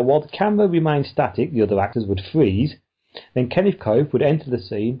cinema. Now, while the camera remained static, the other actors would freeze. Then Kenneth Cope would enter the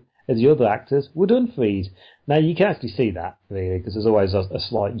scene as the other actors would unfreeze. Now, you can actually see that, really, because there's always a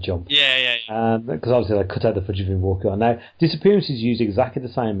slight jump. Yeah. Because obviously they cut out the footage of him walking on. Now, disappearances used exactly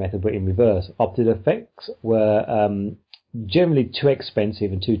the same method, but in reverse. Optical effects were generally too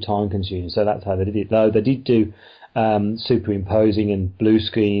expensive and too time-consuming, so that's how they did it. Though they did do superimposing and blue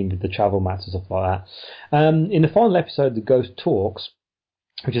screen with the travel mats and stuff like that. In the final episode, The Ghost Talks,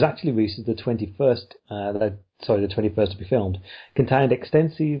 which is actually released the 21st, the 21st to be filmed, contained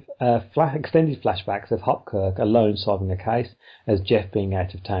extended flashbacks of Hopkirk alone solving a case, as Jeff being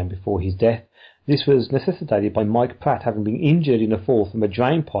out of town before his death. This was necessitated by Mike Pratt having been injured in a fall from a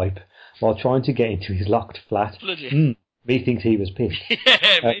drain pipe while trying to get into his locked flat. Bloody. Me thinks he was pissed.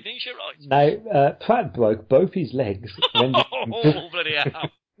 Yeah, me thinks you're right. Now, Pratt broke both his legs bloody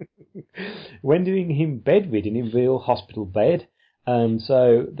hell. rendering him bedridden in real hospital bed.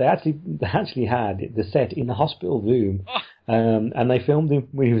 So they actually had the set in the hospital room, and they filmed him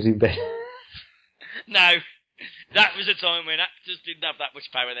when he was in bed. No, that was a time when actors didn't have that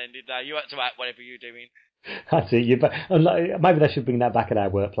much power then, did they? You had to act whatever you were doing. That's it. Maybe they should bring that back at our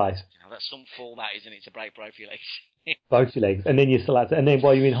workplace. That's some fall, that isn't it, to break both your legs. Both your legs, and then you still have to, and then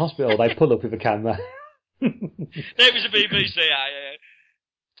while you're in hospital, they pull up with a camera. There was a BBC,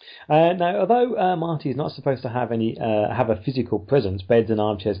 yeah. Now, although Marty is not supposed to have a physical presence, beds and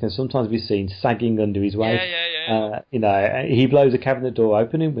armchairs can sometimes be seen sagging under his weight. Yeah. He blows a cabinet door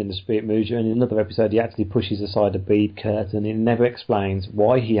open when the spirit moves you, and in another episode he actually pushes aside a bead curtain. It never explains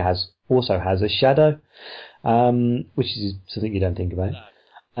why he also has a shadow, which is something you don't think about. No.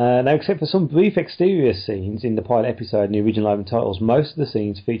 Now, except for some brief exterior scenes in the pilot episode and the original opening titles, most of the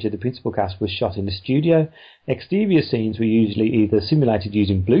scenes featured the principal cast was shot in the studio. Exterior scenes were usually either simulated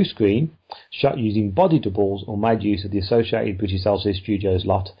using blue screen, shot using body doubles, or made use of the Associated British LC Studios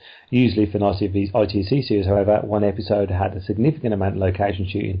lot. Usually for an ITC series, however, one episode had a significant amount of location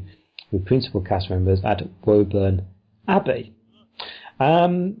shooting with principal cast members at Woburn Abbey.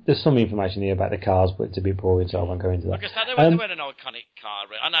 There's some information here about the cars, but it's a bit boring, so I won't go into that. Like I said, they were an iconic car.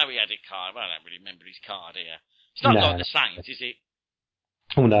 I know he had a car, but I don't really remember his car, do you? It's not like the Saints, is it?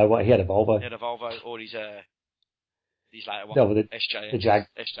 Oh no, what, he had a Volvo. He had a Volvo, or he's later one. No, well,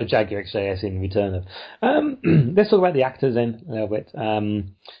 the Jaguar XJS in Return of. Let's talk about the actors then a little bit.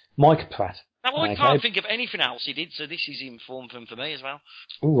 Mike Pratt. Now, I can't think of anything else he did, so this is informative for me as well.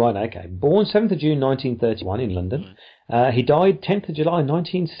 Oh, right, okay. Born 7th of June 1931 in London. He died 10th of July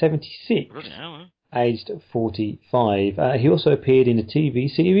 1976. Bloody hell, Aged 45. He also appeared in a TV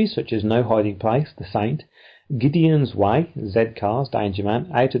series such as No Hiding Place, The Saint, Gideon's Way, Z Cars, Danger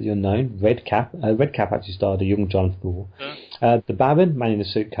Man, Out of the Unknown, Red Cap. Red Cap actually starred a young John Thor. The Baron, Man in a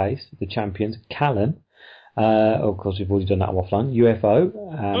Suitcase, The Champions, Callan, Of course, we've already done that offline. UFO.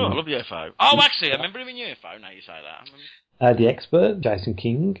 I love UFO. Oh, actually, I remember him in UFO, now you say that. The Expert, Jason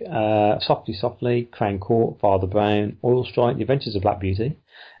King, Softly Softly, Crane Court, Father Brown, Oil Strike, The Adventures of Black Beauty.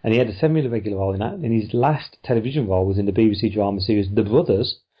 And he had a semi-regular role in that. And his last television role was in the BBC drama series The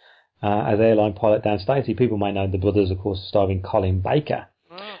Brothers, as airline pilot Dan Stacey. People may know The Brothers, of course, starring Colin Baker.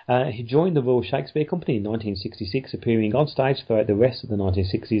 He joined the Royal Shakespeare Company in 1966, appearing on stage throughout the rest of the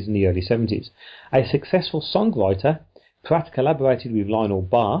 1960s and the early 70s. A successful songwriter, Pratt collaborated with Lionel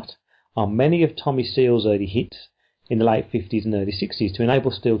Bart on many of Tommy Steele's early hits in the late 50s and early 60s to enable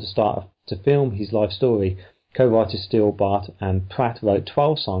Steele to start to film his life story. Co-writers Steele, Bart and Pratt wrote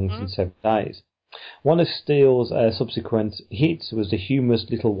 12 songs in 7 days. One of Steele's subsequent hits was the humorous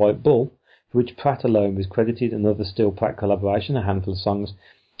Little White Bull, for which Pratt alone was credited. Another Steele-Pratt collaboration, a handful of songs,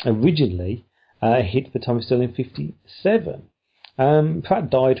 originally a hit for Tommy Steele in 1957. Pratt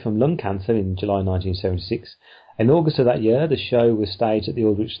died from lung cancer in July 1976. In August of that year, the show was staged at the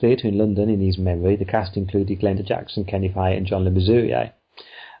Aldrich Theatre in London in his memory. The cast included Glenda Jackson, Kenneth Hay and John Le Mesurier.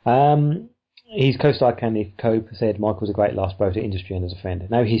 His co-star Kenneth Cope said Michael was a great loss both to industry and as a friend.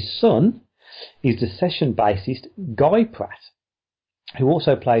 Now his son is the session bassist Guy Pratt, who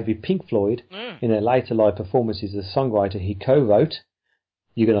also played with Pink Floyd in their later live performances as a songwriter. He co-wrote,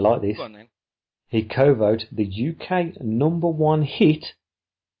 you're going to like this, he co-wrote the UK #1 hit,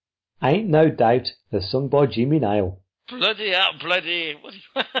 Ain't No Doubt, as sung by Jimmy Nail. Bloody hell, bloody...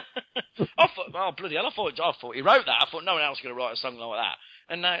 I thought he wrote that. I thought no one else was going to write a song like that.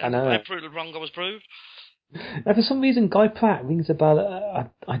 And now wrong I was proved. Now, for some reason, Guy Pratt rings a bell.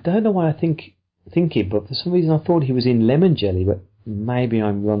 I don't know why I think it, but for some reason I thought he was in Lemon Jelly, but maybe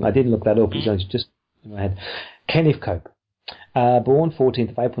I'm wrong. I didn't look that up. It's just in my head. Kenneth Cope, born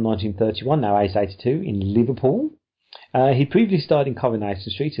 14th of April 1931, now age 82, in Liverpool. He previously starred in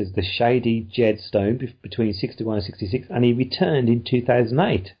Coronation Street as the shady Jed Stone between 61 and 66, and he returned in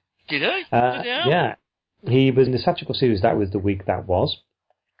 2008. Did he? Yeah. He was in the satirical series That Was the Week That Was.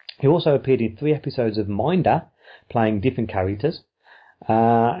 He also appeared in 3 episodes of Minder, playing different characters.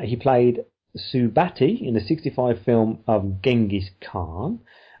 He played Subati in the 1965 film of Genghis Khan,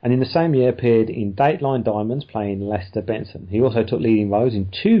 and in the same year appeared in Dateline Diamonds, playing Lester Benson. He also took leading roles in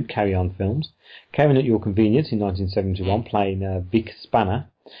 2 Carry On films, Carrying at Your Convenience in 1971, playing Vic Spanner,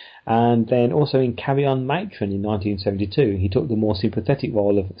 and then also in Carry On Matron in 1972. He took the more sympathetic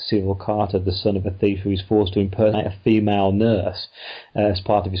role of Cyril Carter, the son of a thief who is forced to impersonate a female nurse as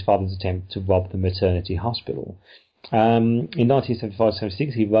part of his father's attempt to rob the maternity hospital. In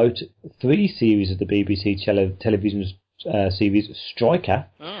 1975-76, he wrote 3 series of the BBC television series Striker,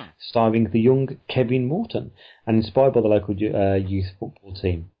 starring the young Kevin Morton, and inspired by the local youth football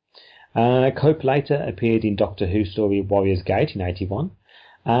team. Cope later appeared in Doctor Who's story Warriors Gate in 1981,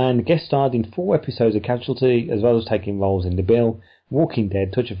 and guest starred in 4 episodes of Casualty, as well as taking roles in The Bill, Walking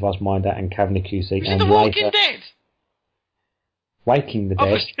Dead, Touch of Frost, Minder, and Cavanagh QC. Was it The Walking Dead? Waking the Dead.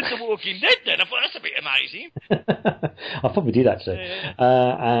 I was The Walking Dead then. I thought that's a bit amazing. I probably did actually.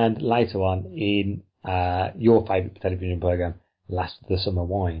 And later on in your favourite television programme, Last of the Summer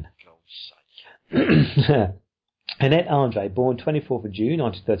Wine. Annette Andre, born 24th of June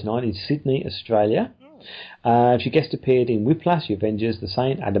 1939 in Sydney, Australia. She guest appeared in Whiplash, The Avengers, The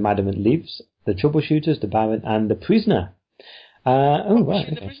Saint, Adam Adamant Lives, The Troubleshooters, The Baron, and The Prisoner. Right. Okay.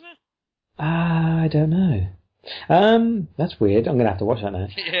 The Prisoner? I don't know. That's weird. I'm going to have to watch that now.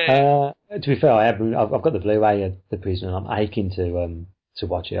 To be fair, I've got the Blu-ray of The Prisoner, and I'm aching to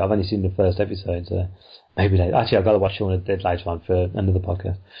watch it. I've only seen the first episode, so maybe later. Actually, I've got to watch Shaun of the Dead later on for another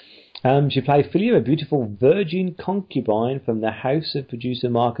podcast. She played Philia, a beautiful virgin concubine from the house of producer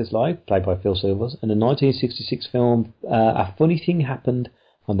Marcus Life, played by Phil Silvers, in the 1966 film A Funny Thing Happened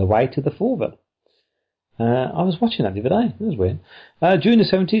on the Way to the Forward. I was watching that the other day. That was weird. During the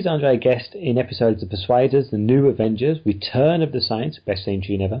 70s, Andre guest in episodes of Persuaders, The New Avengers, Return of the Saints, best theme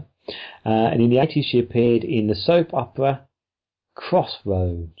tune ever. And in the 80s, she appeared in the soap opera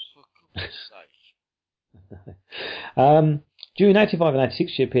Crossroads. During 1985 and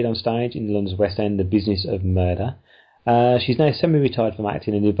 1986, she appeared on stage in London's West End, The Business of Murder. She's now semi-retired from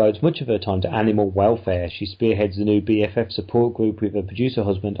acting and devotes much of her time to animal welfare. She spearheads the new BFF support group with her producer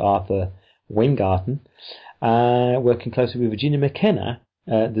husband, Arthur Weingarten, working closely with Virginia McKenna,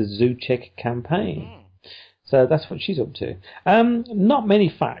 the Zoo Check campaign. So that's what she's up to. Not many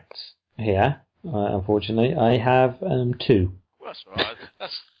facts here, unfortunately. I have 2. Well, that's all right.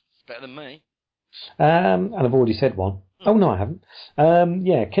 That's better than me. And I've already said one. Oh, no, I haven't.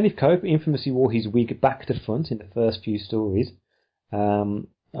 Kenneth Cope infamously wore his wig back to front in the first few stories.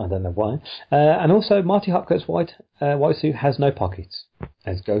 I don't know why. And also, Marty Hopkirk's white suit has no pockets,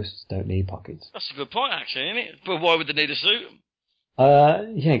 as ghosts don't need pockets. That's a good point, actually, isn't it? But why would they need a suit?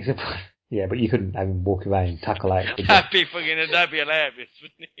 Yeah, except, yeah, but you couldn't have him walk around and tackle out. That'd be hilarious,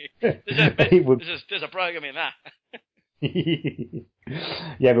 wouldn't it? There's a program in that.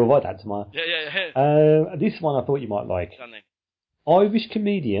 Yeah, we'll write that tomorrow. Yeah. This one I thought you might like. Something. Irish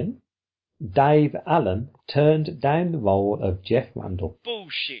comedian Dave Allen turned down the role of Jeff Randall.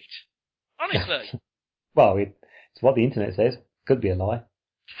 Bullshit. Honestly. Well, it's what the internet says. Could be a lie.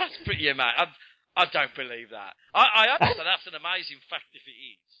 That's pretty amazing. I don't believe that. I understand that's an amazing fact if it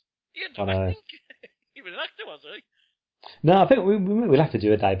is. I think he was an actor, was he? No, I think we'll have to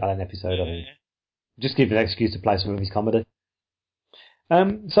do a Dave Allen episode, I think. Just give an excuse to play some of his comedy.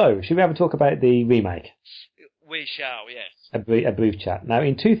 So, should we have a talk about the remake? We shall, yes. A brief chat. Now,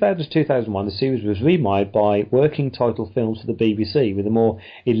 in 2000-2001, the series was remade by Working Title Films for the BBC with a more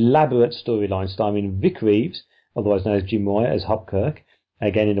elaborate storyline starring Vic Reeves, otherwise known as Jim Moyer, as Hopkirk,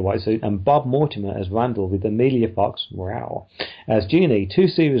 again in a white suit, and Bob Mortimer as Randall, with Amelia Fox, wow, as Jeannie. 2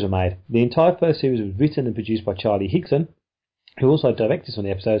 series were made. The entire first series was written and produced by Charlie Higson, who also directed some of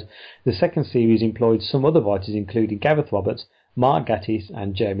the episodes. The second series employed some other writers, including Gareth Roberts, Mark Gatiss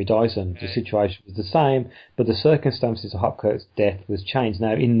and Jeremy Dyson. The situation was the same, but the circumstances of Hopkirk's death was changed.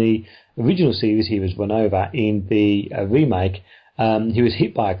 Now, in the original series, he was run over. In the remake, he was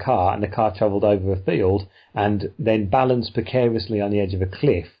hit by a car, and the car travelled over a field and then balanced precariously on the edge of a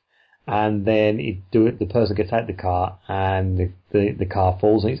cliff. And then the person gets out of the car, and the car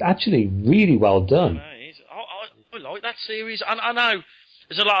falls. And it's actually really well done. I like that series. I know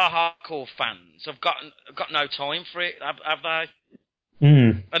there's a lot of hardcore fans. I've got no time for it, have they?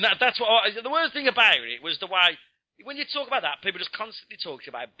 Mm. And that's what the worst thing about it was the way when you talk about that, people just constantly talk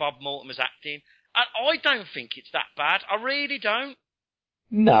about Bob Mortimer's acting. And I don't think it's that bad. I really don't.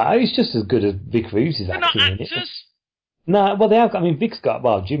 No, it's just as good as Vic Reeves' acting. They're not actors. No, well, they have.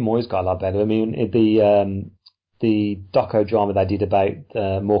 Jim Moyer's got a lot better. I mean, the doco-drama they did about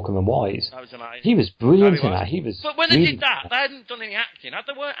Morecambe and Wise. That was amazing. He was brilliant in that. But when they did that, they hadn't done any acting.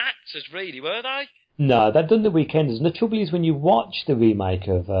 They weren't actors, really, were they? No, they'd done The Weekenders. And the trouble is, when you watch the remake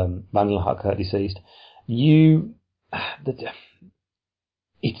of Randall Hopkirk Deceased,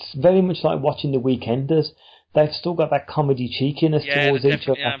 it's very much like watching The Weekenders. They've still got that comedy cheekiness towards each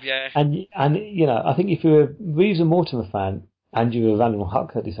other. Yeah. And you know, I think if you're a Reeves and Mortimer fan, and you're a Randall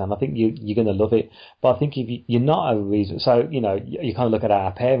Hopkirk fan, I think you're going to love it. But I think if you're not a Reeves, so, you know, you kind of look at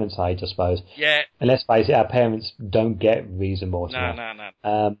our parents' age, I suppose. Yeah. And let's face it, our parents don't get Reeves and Mortimer.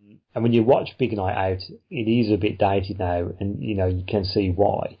 No. And when you watch Big Night Out, it is a bit dated now, and, you know, you can see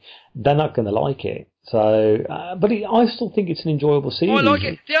why. They're not going to like it. So, but I still think it's an enjoyable series. I like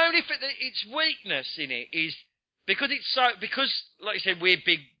it. The only thing, its weakness in it is because like you said, we're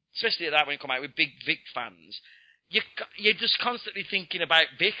big, especially at that when it come out, we're big Vic fans. You're just constantly thinking about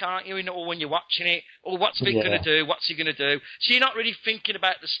Vic, aren't you? Or when you're watching it, or what's Vic going to do? What's he going to do? So you're not really thinking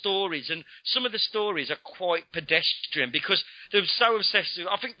about the stories, and some of the stories are quite pedestrian because they're so obsessed with.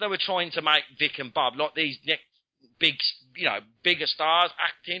 I think they were trying to make Vic and Bob like these bigger stars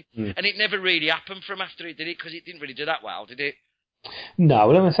acting, and it never really happened for him after it did it because it didn't really do that well, did it? No,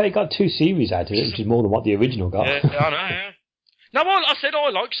 well, I'm going to say it got 2 series out of it, which is more than what the original got. Yeah, I know. Yeah. No, I said I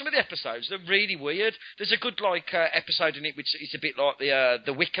like some of the episodes. They're really weird. There's a good episode in it which is a bit like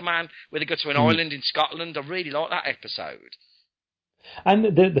the Wicker Man, where they go to an island in Scotland. I really like that episode. And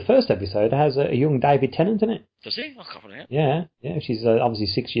the first episode has a young David Tennant in it. Does he? I can't believe it. Yeah. She's obviously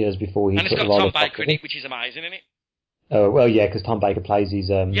 6 years before he. And it's got Tom Baker in it, which is amazing, isn't it? Oh well, yeah, because Tom Baker plays his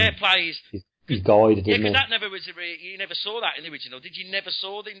his guide. Yeah, because that never was. You never saw that in the original, did you? Never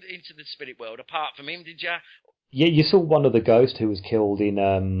saw Into the Spirit World apart from him, did you? Yeah, you saw one of the ghosts who was killed in,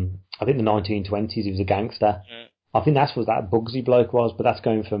 I think the 1920s. He was a gangster. Yeah. I think that's what that Bugsy bloke was, but that's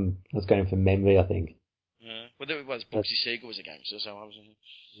going from memory, I think. Yeah. Well, it was Bugsy Siegel was a gangster, so I was.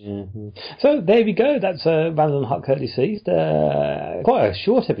 Mm-hmm. So there we go. That's Randall Hopkirk Deceased. Quite a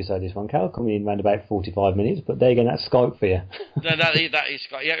short episode, this one, Cal, coming in around about 45 minutes. But there again, that's Skype for you. No, that is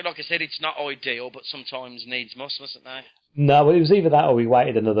Skype. Yeah, like I said, it's not ideal, but sometimes needs mustn't they? No, well, it was either that or we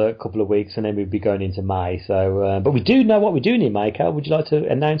waited another couple of weeks and then we'd be going into May. So, but we do know what we're doing in May, Cal. Would you like to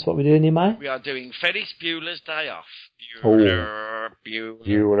announce what we're doing in May? We are doing Ferris Bueller's Day Off. Bueller.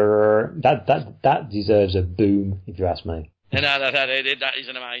 That deserves a boom, if you ask me. No, that is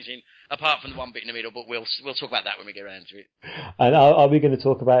an amazing. Apart from the one bit in the middle, but we'll talk about that when we get around to it. And are we going to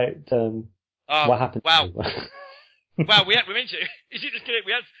talk about what happened? Wow. Well, we mentioned. Is it just kidding?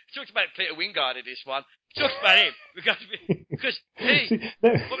 We talked about Peter Wingard in this one. We talked about him because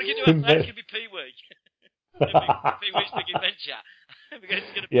what we can do after that can be Pee-wee. Pee-wee's Big Adventure.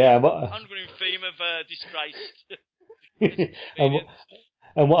 It's going to be yeah, an ongoing theme of disgraced.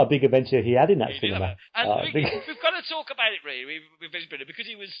 and what a big adventure he had in that cinema. And we've got to talk about it really with Brisbane because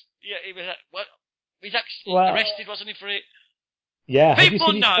he was actually arrested, wasn't he, for it? Yeah.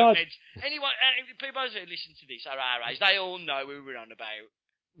 People know. Anyone, people who listen to this are our age. They all know who we're on about.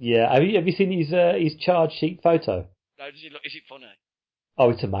 Yeah. Have you seen his charge sheet photo? No. Does it look? Is it funny?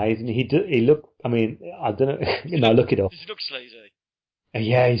 Oh, it's amazing. He look. I mean, I don't know. Look it up. Does he look sleazy?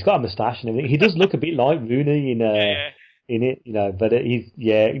 Yeah, he's got a moustache and everything. He does look a bit like Rooney in it, But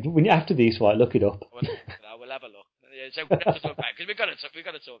When after this, right, look it up. We'll have a look. Yeah, so we'll have to talk about it because we've got to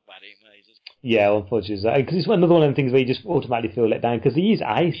talk about it. Yeah, unfortunately, because it's another one of them things where you just automatically feel let down because he is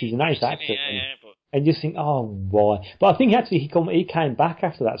ace. He's an ace actor. And you just think, oh, why? But I think actually he came back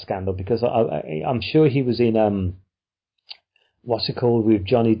after that scandal because I'm sure he was in what's it called with not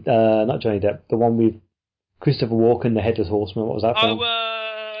Johnny Depp, the one with Christopher Walken, the Headless Horseman. What was that film?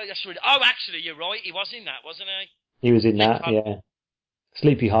 Actually, you're right. He was in that, wasn't he? He was in that, yeah.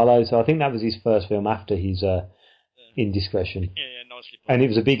 Sleepy Hollow. So I think that was his first film after his indiscretion. Yeah, nicely put. And it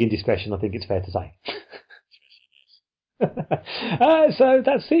was a big indiscretion, I think it's fair to say. So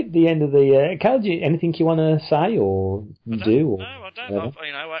that's it, the end of the... Cal, anything you want to say or do? No, I don't.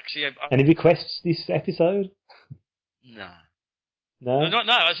 Actually... Any requests this episode? No. No?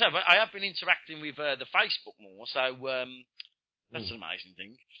 No, I have been interacting with the Facebook more, so that's an amazing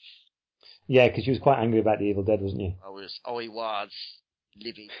thing. Yeah, because you was quite angry about the Evil Dead, wasn't you? I was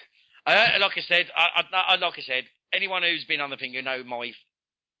living. Like I said, anyone who's been on the thing who know my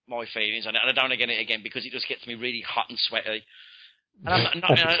feelings on it, and I don't want to get it again because it just gets me really hot and sweaty. And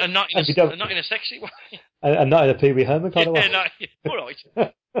I'm not in a sexy way. And not in a Pee Wee Herman kind of way. All right.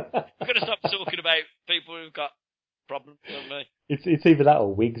 We've got to stop talking about people who've got problems, don't we? It's either that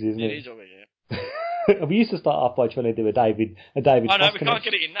or wigs, isn't it? It is, yeah. We used to start off by trying to do a David. I know, we can't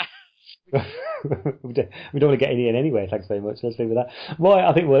get it in now. We don't want to get any in anyway, thanks very much. Let's leave it at that. Right,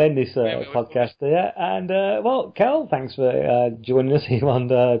 I think we'll end this podcast there. And, Kel, thanks for joining us here on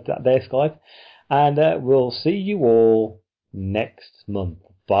their Skype. And we'll see you all next month.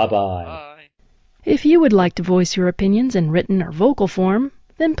 Bye-bye. Bye. If you would like to voice your opinions in written or vocal form,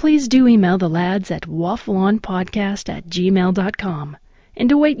 then please do email the lads at waffleonpodcast@gmail.com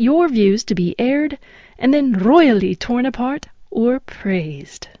and await your views to be aired and then royally torn apart or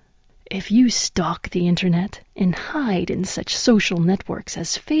praised. If you stalk the internet and hide in such social networks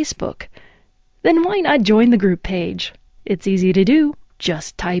as Facebook, then why not join the group page? It's easy to do.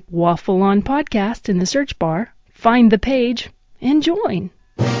 Just type Waffle On Podcast in the search bar, find the page, and join.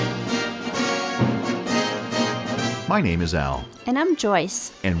 My name is Al. And I'm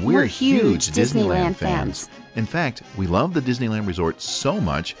Joyce. And we're huge Disneyland fans. In fact, we love the Disneyland Resort so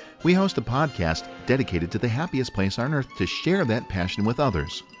much, we host a podcast dedicated to the happiest place on Earth to share that passion with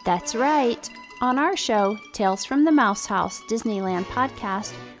others. That's right. On our show, Tales from the Mouse House Disneyland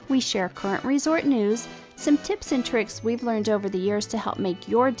Podcast, we share current resort news, some tips and tricks we've learned over the years to help make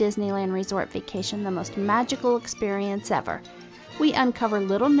your Disneyland Resort vacation the most magical experience ever. We uncover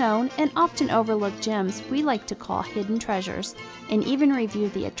little-known and often overlooked gems we like to call hidden treasures, and even review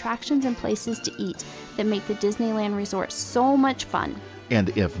the attractions and places to eat that make the Disneyland Resort so much fun.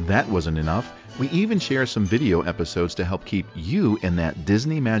 And if that wasn't enough, we even share some video episodes to help keep you in that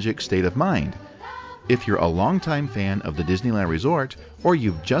Disney magic state of mind. If you're a longtime fan of the Disneyland Resort, or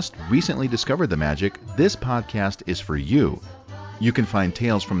you've just recently discovered the magic, this podcast is for you. You can find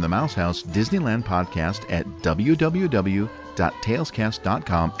Tales from the Mouse House Disneyland Podcast at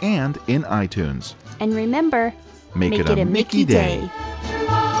www.talescast.com and in iTunes. And remember, make it a Mickey day.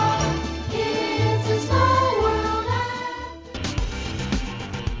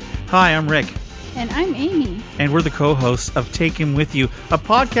 Hi, I'm Rick. And I'm Amy. And we're the co-hosts of Take Him With You, a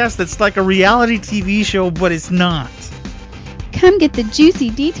podcast that's like a reality TV show, but it's not. Come get the juicy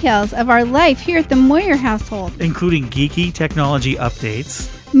details of our life here at the Moyer household, including geeky technology updates,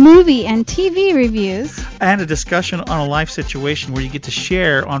 movie and TV reviews, and a discussion on a life situation where you get to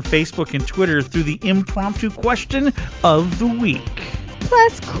share on Facebook and Twitter through the impromptu question of the week.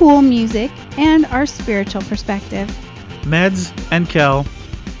 Plus cool music and our spiritual perspective. Meds and Kel,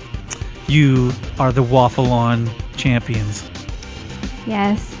 you are the Waffle On champions.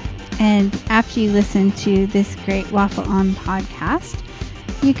 Yes. And after you listen to this great Waffle On podcast,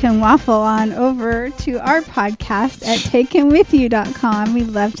 you can waffle on over to our podcast at takehimwithyou.com. We'd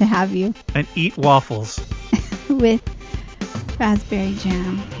love to have you. And eat waffles. With raspberry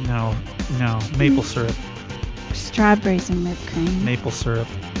jam. No, maple syrup. Strawberries and whipped cream. Maple syrup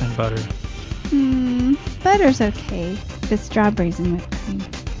and butter. Butter's okay, but strawberries and whipped cream.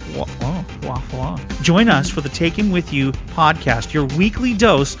 Waffle on. Join us for the Taken With You podcast, your weekly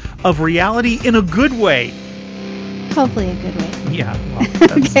dose of reality in a good way. Hopefully a good way. Yeah, well,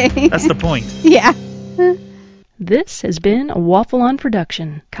 that's the point. Yeah. This has been a Waffle On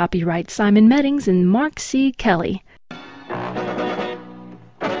production. Copyright Simon Meddings and Mark C. Kelly.